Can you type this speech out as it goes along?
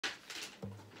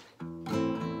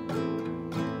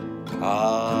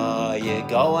Are you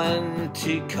going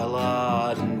to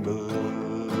Culloden Moor?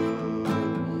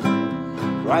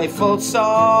 Rifles,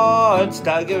 swords,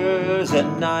 daggers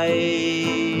and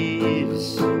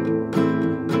knives.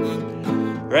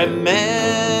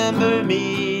 Remember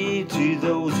me to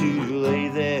those who lay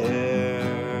there,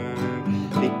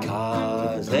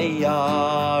 because they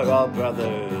are all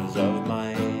brothers of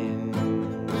mine.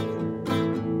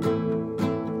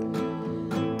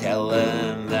 Tell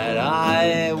them that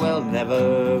I will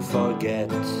never forget.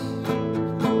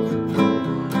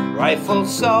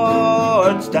 Rifles,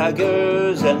 swords,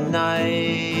 daggers and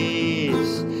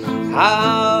knives,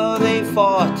 how they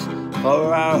fought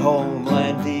for our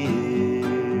homeland dear,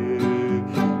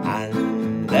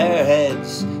 and their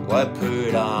heads were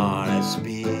put on a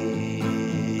spear.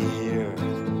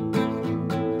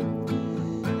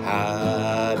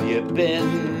 Have you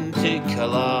been to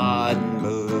Culloden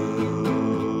Moor?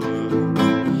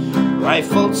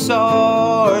 Rifles,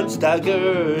 swords,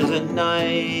 daggers and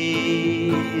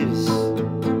knives.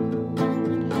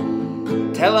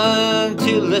 Tell them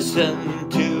to listen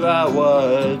to our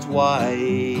words wise,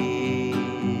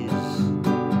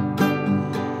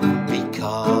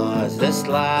 because this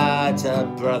lad's a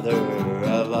brother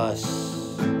of us.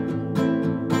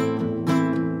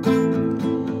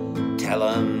 Tell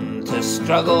them to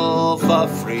struggle for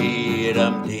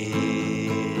freedom dear.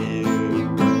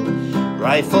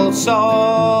 Rifles,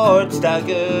 swords,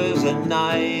 daggers and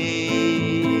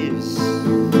knives.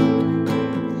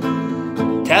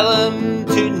 Tell him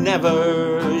to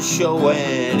never show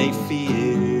any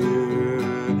fear,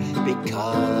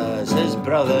 because his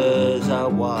brothers are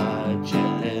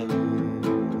watching him.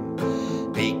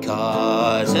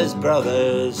 Because his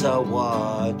brothers are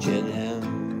watching him.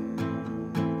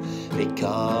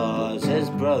 Because his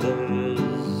brothers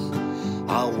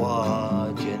are watching him.